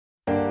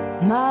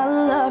My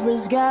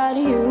lover's got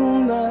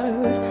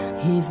humor.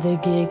 He's the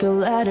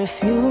giggle at a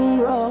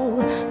funeral.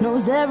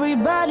 Knows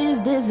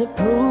everybody's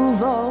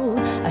disapproval.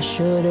 I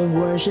should have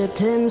worshipped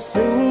him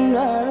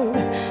sooner.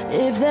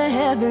 If the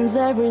heavens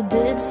ever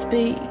did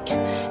speak,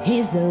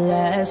 he's the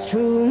last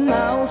true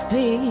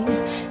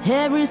mouthpiece.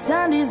 Every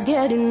Sunday's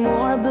getting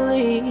more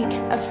bleak.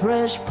 A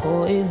fresh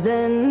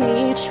poison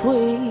each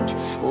week.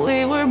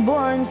 We were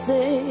born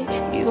sick,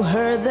 you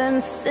heard them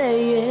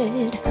say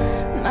it.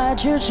 My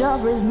church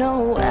offers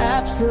no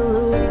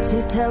absolutes.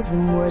 He tells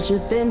them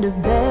worship in the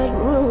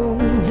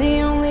bedroom.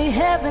 The only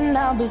heaven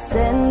I'll be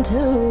sent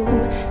to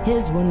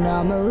is when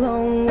I'm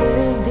alone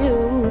with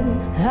you.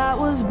 I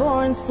was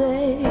born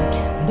sick,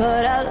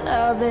 but I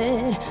love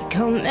it.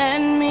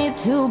 Command me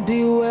to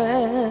be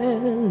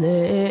well.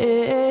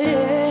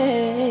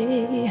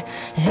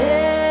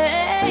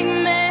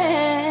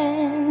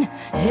 Amen.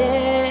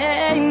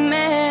 Amen.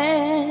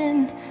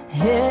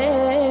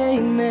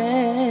 Amen.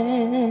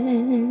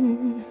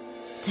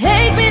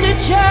 Take me to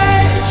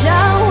church,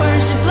 I'll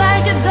worship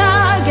like a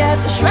dog at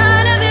the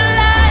shrine of your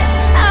lies.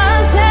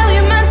 I'll tell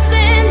you my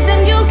sins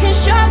and you can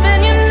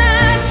sharpen your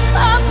knife.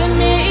 Offer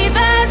me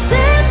that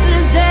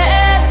deathless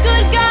death.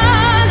 Good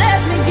God,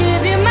 let me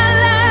give you my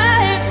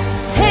life.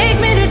 Take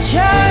me to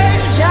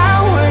church,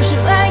 I'll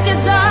worship like a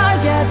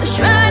dog at the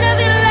shrine of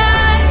your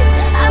lies.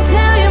 I'll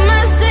tell you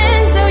my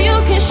sins so you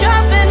can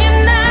sharpen your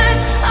knife.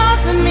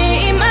 Offer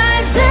me my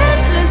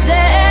deathless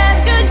death.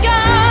 Good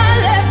God,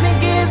 let me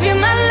give you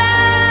my life.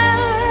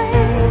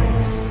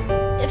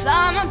 If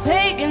I'm a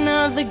pagan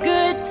of the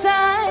good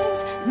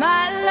times,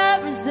 my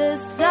love is the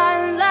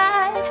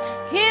sunlight.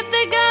 Keep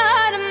the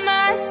God on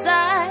my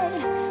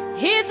side.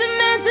 He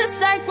demands a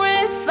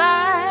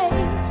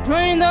sacrifice.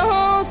 Drain the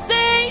whole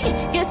sea,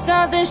 get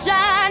something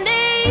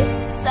shiny,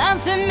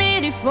 something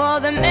meaty for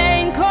the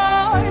main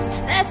course.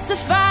 That's a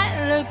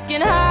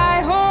fine-looking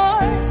high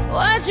horse.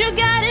 What you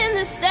got in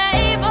the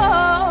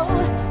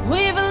stable?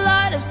 We've a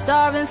lot of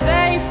starving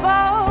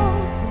faithful.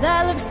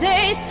 That looks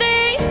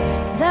tasty,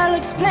 that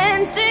looks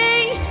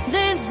plenty.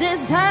 This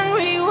is hunger.